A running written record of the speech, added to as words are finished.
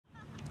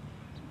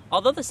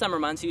Although the summer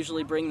months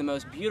usually bring the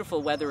most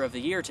beautiful weather of the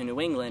year to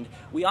New England,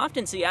 we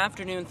often see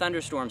afternoon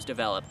thunderstorms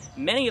develop.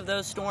 Many of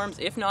those storms,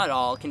 if not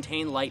all,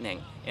 contain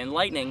lightning. And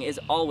lightning is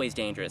always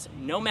dangerous,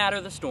 no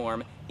matter the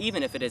storm,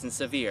 even if it isn't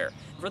severe.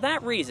 For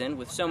that reason,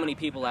 with so many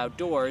people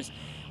outdoors,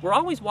 we're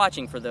always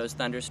watching for those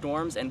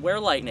thunderstorms and where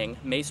lightning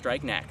may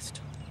strike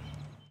next.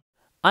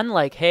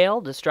 Unlike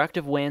hail,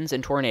 destructive winds,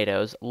 and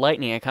tornadoes,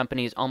 lightning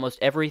accompanies almost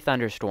every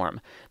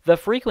thunderstorm. The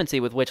frequency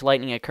with which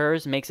lightning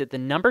occurs makes it the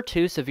number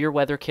 2 severe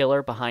weather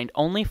killer behind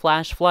only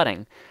flash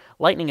flooding.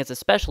 Lightning is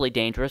especially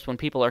dangerous when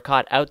people are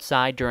caught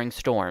outside during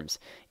storms.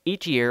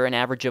 Each year, an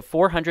average of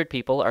 400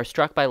 people are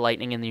struck by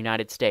lightning in the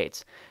United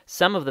States.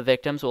 Some of the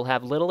victims will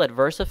have little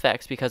adverse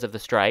effects because of the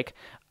strike.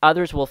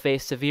 Others will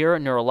face severe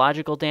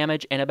neurological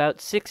damage, and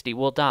about 60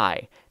 will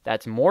die.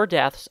 That's more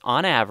deaths,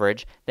 on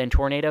average, than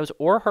tornadoes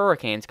or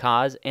hurricanes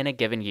cause in a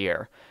given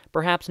year.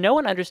 Perhaps no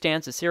one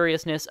understands the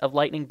seriousness of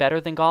lightning better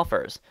than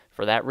golfers.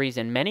 For that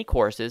reason, many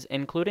courses,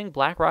 including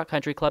Black Rock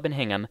Country Club in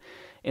Hingham,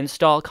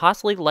 install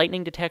costly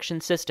lightning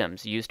detection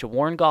systems used to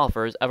warn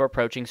golfers of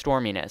approaching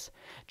storminess.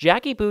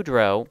 Jackie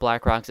Boudreau,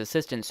 Black Rock's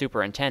assistant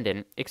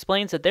superintendent,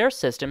 explains that their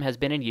system has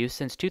been in use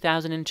since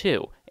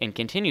 2002 and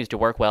continues to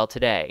work well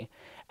today.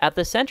 At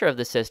the center of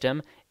the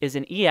system is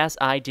an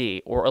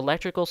ESID, or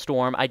Electrical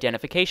Storm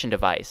Identification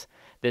Device.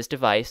 This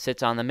device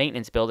sits on the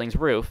maintenance building's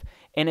roof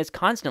and is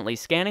constantly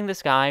scanning the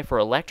sky for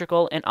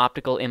electrical and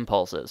optical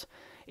impulses.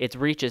 Its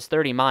reach is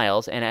 30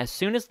 miles, and as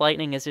soon as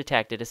lightning is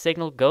detected, a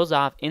signal goes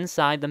off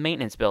inside the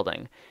maintenance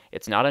building.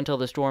 It's not until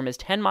the storm is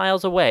 10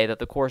 miles away that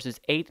the course's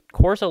 8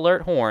 course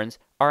alert horns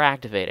are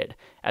activated.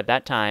 At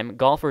that time,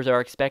 golfers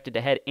are expected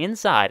to head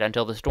inside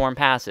until the storm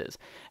passes.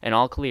 An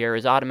all clear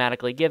is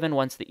automatically given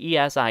once the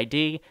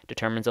ESID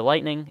determines the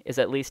lightning is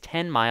at least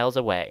 10 miles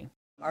away.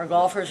 Our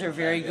golfers are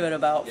very good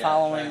about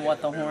following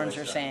what the horns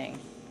are saying,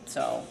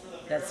 so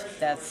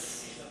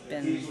that's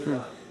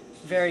been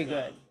very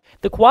good.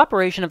 The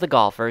cooperation of the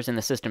golfers and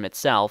the system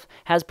itself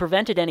has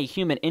prevented any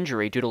human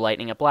injury due to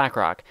lightning at Black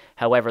Rock.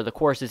 However, the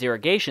course's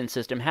irrigation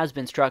system has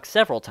been struck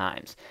several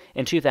times.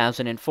 In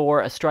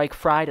 2004, a strike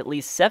fried at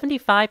least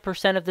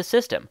 75% of the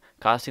system,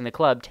 costing the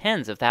club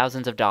tens of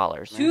thousands of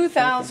dollars.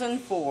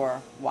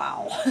 2004,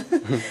 wow.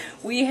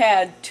 We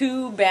had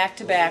 2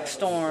 back-to-back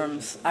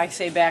storms. I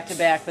say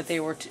back-to-back, but they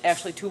were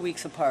actually 2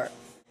 weeks apart.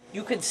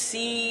 You could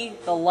see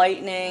the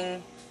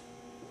lightning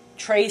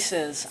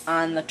traces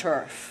on the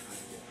turf.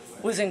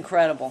 Was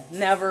incredible.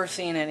 Never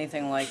seen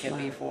anything like it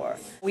before.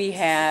 We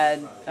had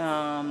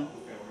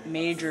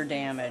major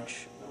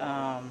damage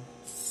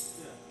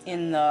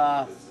in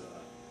the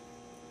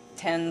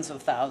tens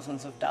of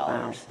thousands of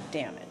dollars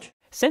damage.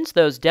 Since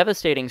those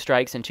devastating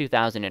strikes in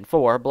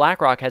 2004,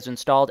 Black Rock has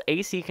installed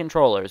AC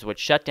controllers which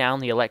shut down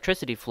the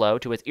electricity flow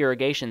to its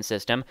irrigation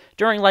system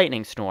during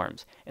lightning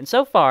storms. And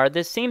so far,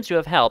 this seems to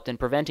have helped in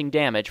preventing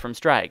damage from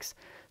strikes.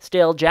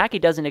 Still, Jackie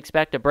doesn't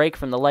expect a break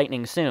from the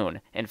lightning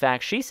soon. In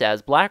fact, she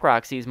says Black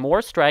Rock sees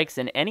more strikes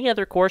than any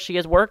other course she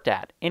has worked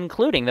at,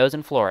 including those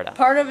in Florida.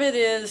 Part of it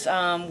is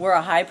we're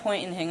a high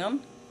point in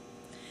Hingham,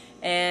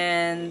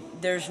 and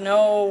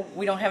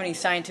we don't have any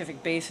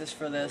scientific basis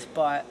for this,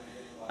 but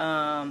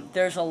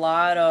there's a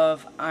lot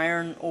of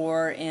iron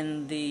ore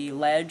in the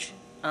ledge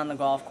on the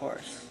golf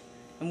course.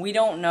 And we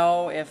don't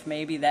know if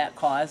maybe that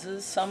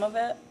causes some of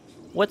it.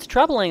 What's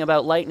troubling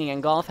about lightning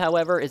in golf,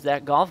 however, is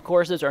that golf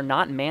courses are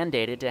not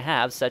mandated to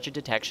have such a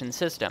detection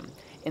system.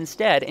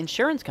 Instead,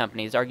 insurance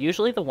companies are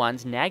usually the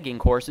ones nagging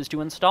courses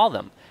to install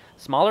them.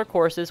 Smaller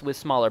courses with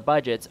smaller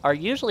budgets are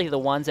usually the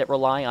ones that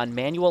rely on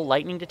manual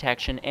lightning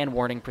detection and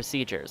warning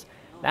procedures.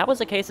 That was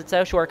the case at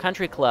South Shore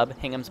Country Club,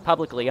 Hingham's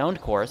publicly owned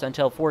course,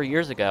 until 4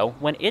 years ago,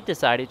 when it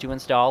decided to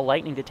install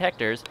lightning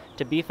detectors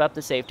to beef up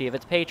the safety of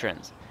its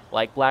patrons.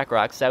 Like Black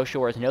Rock, South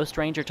Shore is no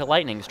stranger to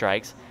lightning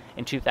strikes.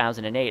 In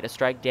 2008, a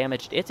strike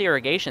damaged its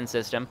irrigation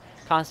system,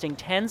 costing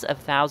tens of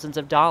thousands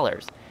of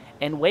dollars.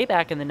 And way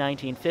back in the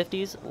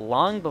 1950s,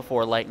 long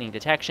before lightning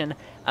detection,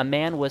 a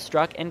man was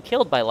struck and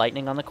killed by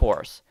lightning on the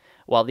course.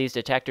 While these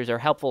detectors are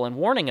helpful in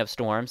warning of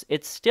storms,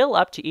 it's still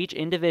up to each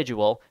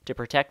individual to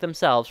protect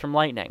themselves from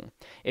lightning.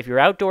 If you're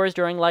outdoors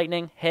during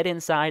lightning, head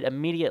inside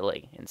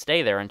immediately and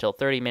stay there until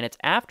 30 minutes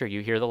after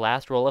you hear the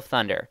last roll of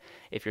thunder.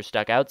 If you're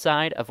stuck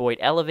outside, avoid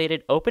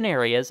elevated open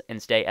areas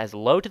and stay as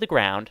low to the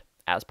ground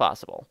as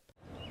possible.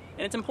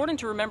 And it's important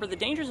to remember the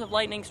dangers of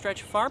lightning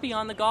stretch far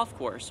beyond the golf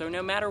course, so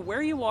no matter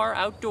where you are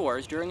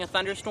outdoors during a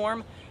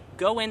thunderstorm,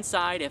 go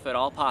inside if at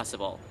all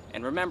possible.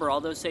 And remember all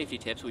those safety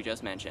tips we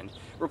just mentioned.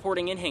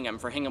 Reporting in Hingham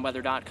for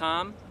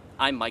HinghamWeather.com,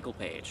 I'm Michael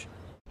Page.